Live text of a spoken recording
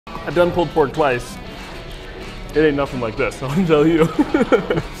I've done pulled pork twice. It ain't nothing like this, I'll tell you.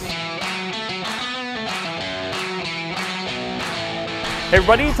 Hey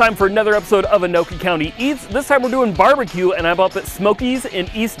everybody, time for another episode of Anoka County Eats. This time we're doing barbecue and I'm up at Smokey's in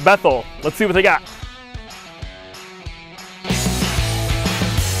East Bethel. Let's see what they got.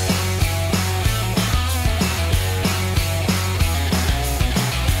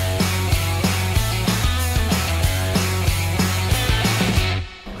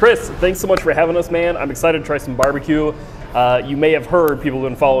 Chris, thanks so much for having us, man. I'm excited to try some barbecue. You may have heard, people who've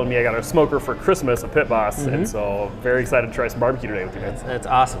been following me, I got a smoker for Christmas, a Pit Boss, and so very excited to try some barbecue today with you, man. That's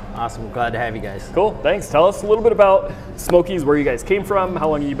awesome. Awesome. Glad to have you guys. Cool, thanks. Tell us a little bit about Smokey's, where you guys came from, how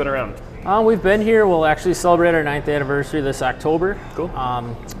long have you been around? We've been here. We'll actually celebrate our 9th anniversary this October. Cool.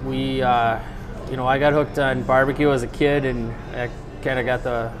 I got hooked on barbecue as a kid, and that kind of got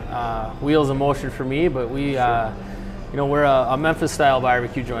the wheels in motion for me. But we're a Memphis-style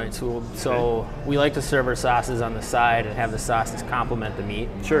barbecue joint, so we like to serve our sauces on the side and have the sauces complement the meat.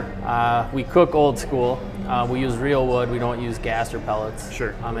 Sure. We cook old school. We use real wood. We don't use gas or pellets.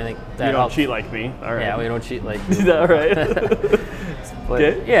 Sure. I think that you don't helps. cheat like me. All right. Yeah, we don't cheat like you. Is that right?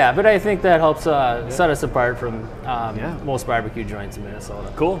 Okay. Yeah, but I think that helps set us apart from most barbecue joints in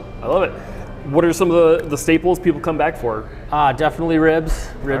Minnesota. Cool. I love it. What are some of the staples people come back for? Definitely ribs.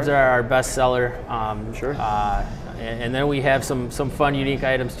 Ribs are our best seller. Sure. And then we have some fun, unique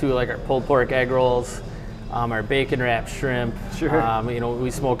items too, like our pulled pork egg rolls, our bacon wrapped shrimp. Sure. We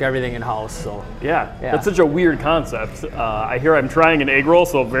smoke everything in house. So yeah, that's such a weird concept. I hear I'm trying an egg roll,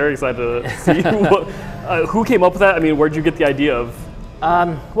 so I'm very excited to see who came up with that. I mean, where'd you get the idea of?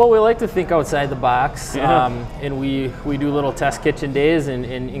 Well, we like to think outside the box, Yeah. and we do little test kitchen days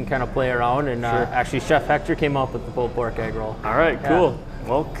and kind of play around. And actually, Chef Hector came up with the pulled pork egg roll. All right, cool.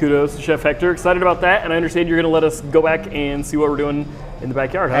 Well, kudos to Chef Hector. Excited about that, and I understand you're going to let us go back and see what we're doing in the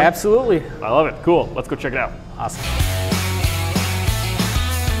backyard, huh? Absolutely. I love it. Cool. Let's go check it out. Awesome.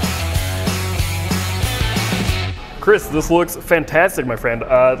 Chris, this looks fantastic, my friend.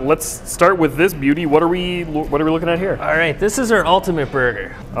 Let's start with this beauty. What are we looking at here? All right, this is our ultimate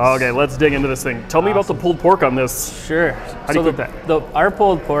burger. Okay, let's dig into this thing. Tell me about the pulled pork on this. Sure. How do you cook that? Our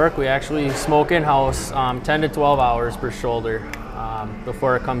pulled pork, we actually smoke in-house 10 to 12 hours per shoulder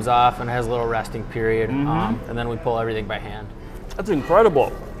before it comes off and has a little resting period, and then we pull everything by hand. That's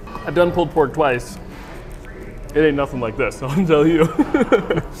incredible. I've done pulled pork twice. It ain't nothing like this, I'll tell you.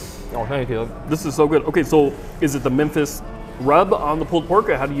 Oh, thank you. This is so good. Okay, so is it the Memphis rub on the pulled pork,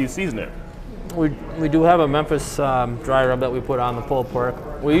 or how do you season it? We do have a Memphis dry rub that we put on the pulled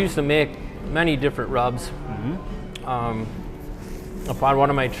pork. We used to make many different rubs. Upon one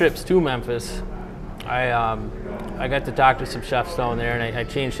of my trips to Memphis, I got to talk to some chefs down there, and I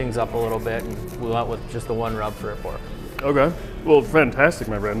changed things up a little bit, and we went with just the one rub for a pork. Okay. Well, fantastic,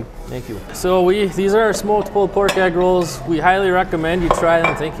 my friend. Thank you. So these are our smoked pulled pork egg rolls. We highly recommend you try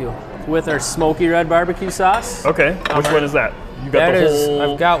them. Thank you. With our smoky red barbecue sauce. Okay. Which one is that? You got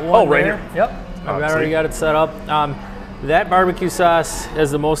I've got one. Right there. here. Yep. I've already got it set up. That barbecue sauce has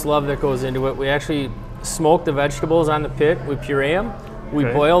the most love that goes into it. We actually smoke the vegetables on the pit. We puree them. We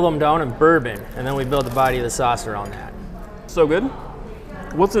boil them down in bourbon, and then we build the body of the sauce around that. So good.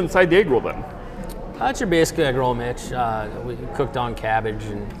 What's inside the egg roll then? That's your basic egg roll, Mitch. We cook down cabbage,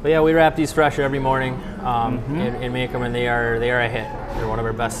 but yeah, we wrap these fresh every morning and make them, and they are a hit. They're one of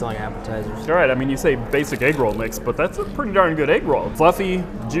our best-selling appetizers. All right. I mean, you say basic egg roll mix, but that's a pretty darn good egg roll. Fluffy,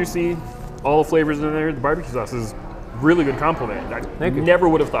 juicy, all the flavors in there. The barbecue sauce is really good compliment. I never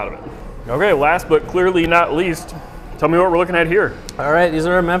would have thought of it. Okay. Last but clearly not least, tell me what we're looking at here. All right, these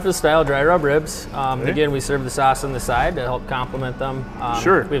are our Memphis-style dry rub ribs. Again, we serve the sauce on the side to help complement them.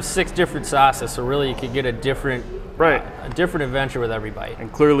 Sure. We have 6 different sauces, so really you could get a different adventure with every bite.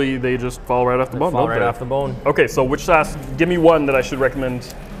 And clearly they just fall right off the bone. Fall right off the bone. Okay, so which sauce? Give me one that I should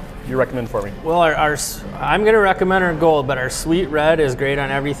recommend. You recommend for me? Well, I'm going to recommend our gold, but our sweet red is great on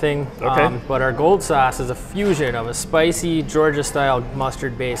everything. Okay. But our gold sauce is a fusion of a spicy Georgia-style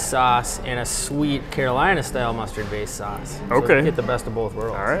mustard-based sauce and a sweet Carolina-style mustard-based sauce. Okay. So you get the best of both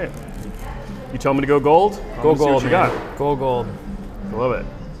worlds. All right. You tell me to go gold? Go gold, what you got. Go gold. I love it.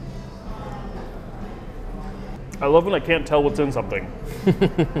 I love when I can't tell what's in something.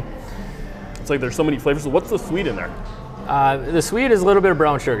 It's like there's so many flavors. So what's the sweet in there? The sweet is a little bit of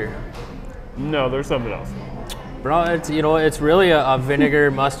brown sugar. No, there's something else. It's really a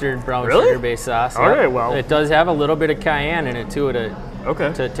vinegar, mustard, brown sugar-based sauce. All right, well. It does have a little bit of cayenne in it too to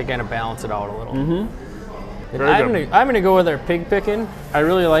kind of balance it out a little. I'm gonna go with our pig pickin'. I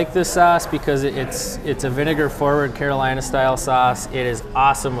really like this sauce because it's a vinegar forward Carolina style sauce. It is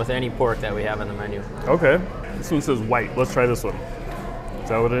awesome with any pork that we have on the menu. Okay. This one says white. Let's try this one. Is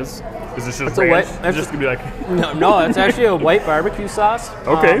that what it is? Is this just It's a ranch? white- It's just gonna be like, No, it's actually a white barbecue sauce.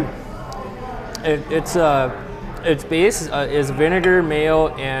 okay. Its base is vinegar, mayo,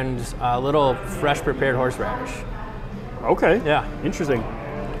 and a little fresh prepared horseradish. Okay. Yeah. Interesting.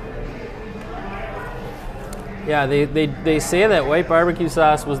 Yeah, they say that white barbecue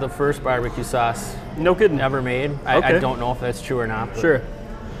sauce was the first barbecue sauce No kidding. ever made. I Okay. don't know if that's true or not. But Sure.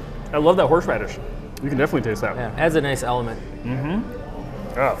 I love that horseradish. You can definitely taste that. Yeah, adds a nice element.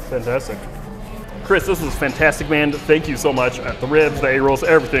 Oh, fantastic. Chris, this was fantastic, man. Thank you so much. The ribs, the egg rolls,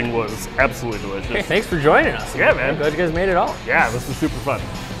 everything was absolutely delicious. Hey, thanks for joining us. Yeah, man. Glad you guys made it all. Yeah, this was super fun.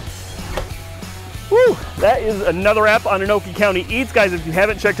 Woo! That is another wrap on Anoka County Eats. Guys, if you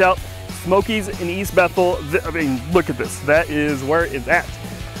haven't checked out Smokey's in East Bethel, I mean, look at this. That is where it's at.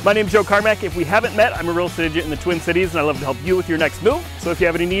 My name is Joe Carmack. If we haven't met, I'm a real estate agent in the Twin Cities, and I love to help you with your next move. So if you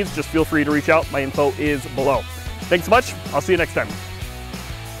have any needs, just feel free to reach out. My info is below. Thanks so much. I'll see you next time.